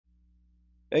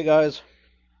Hey guys,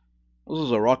 this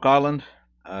is a Rock Island,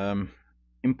 um,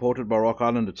 imported by Rock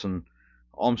Island. It's an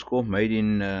arms core made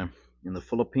in the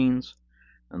Philippines,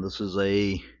 and this is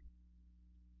a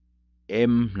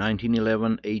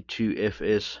M1911A2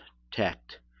 FS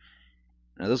tacked.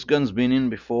 Now this gun's been in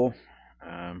before,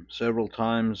 several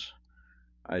times.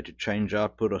 I had to change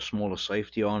out, put a smaller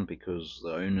safety on because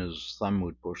the owner's thumb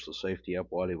would push the safety up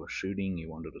while he was shooting. He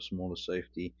wanted a smaller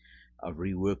safety. I've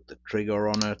reworked the trigger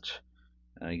on it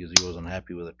because he wasn't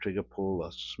happy with the trigger pull.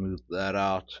 I smoothed that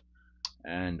out,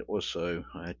 and also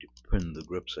I had to pin the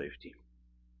grip safety.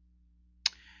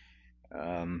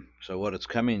 So what it's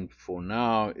coming for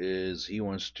now is he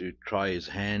wants to try his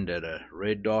hand at a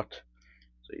red dot.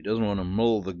 So he doesn't want to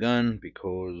mill the gun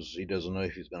because he doesn't know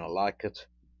if he's going to like it.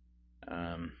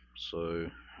 So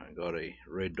I got a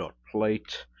red dot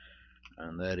plate,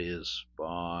 and that is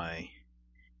by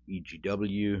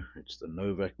EGW. It's the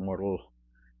Novak model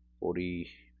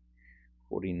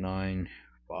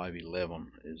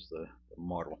 49511 is the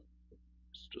model. It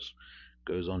just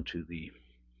goes onto the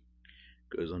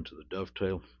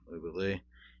dovetail over there.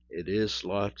 It is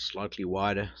slightly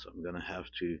wider, so I'm going to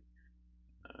have to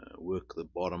work the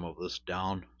bottom of this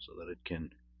down so that it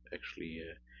can actually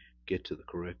get to the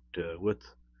correct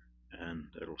width, and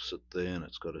it'll sit there, and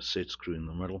it's got a set screw in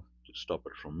the middle to stop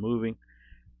it from moving.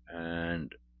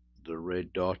 And the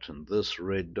red dot, and this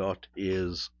red dot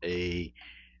is a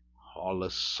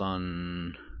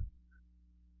Holosun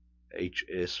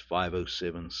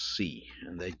HS507C,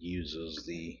 and that uses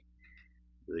the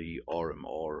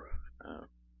RMR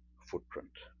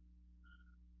footprint,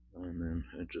 and then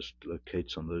it just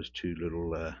locates on those two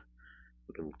little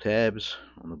tabs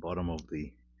on the bottom of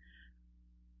the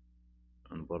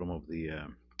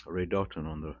red dot and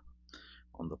on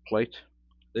the plate.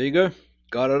 There you go,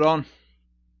 got it on.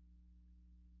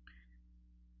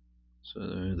 So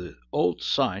the old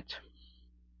sight,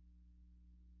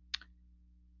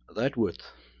 that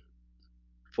width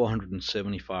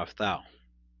 475 thou.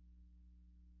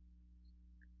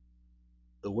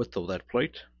 The width of that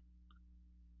plate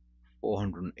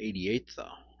 488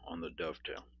 thou on the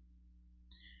dovetail.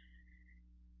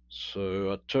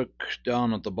 So I took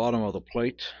down at the bottom of the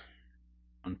plate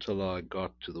until I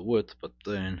got to the width, but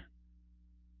then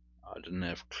I didn't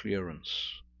have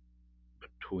clearance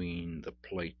between the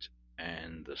plate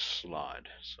and the slide.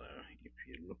 So if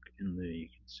you look in there, you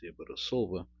can see a bit of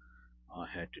silver I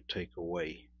had to take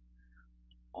away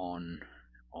on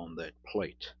that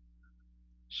plate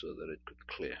so that it could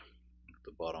clear at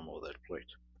the bottom of that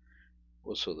plate.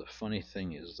 Also, the funny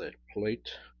thing is that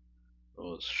plate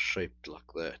was shaped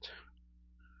like that,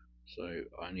 so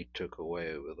I only took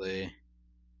away over there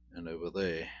and over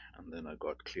there, and then I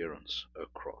got clearance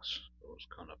across. It was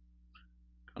kind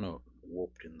of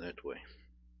warped in that way.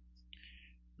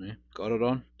 Yeah, got it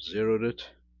on, zeroed it,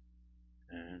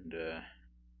 and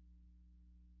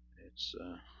it's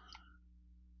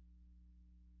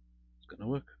gonna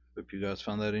work. Hope you guys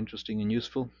found that interesting and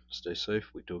useful. Stay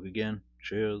safe. We talk again.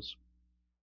 Cheers.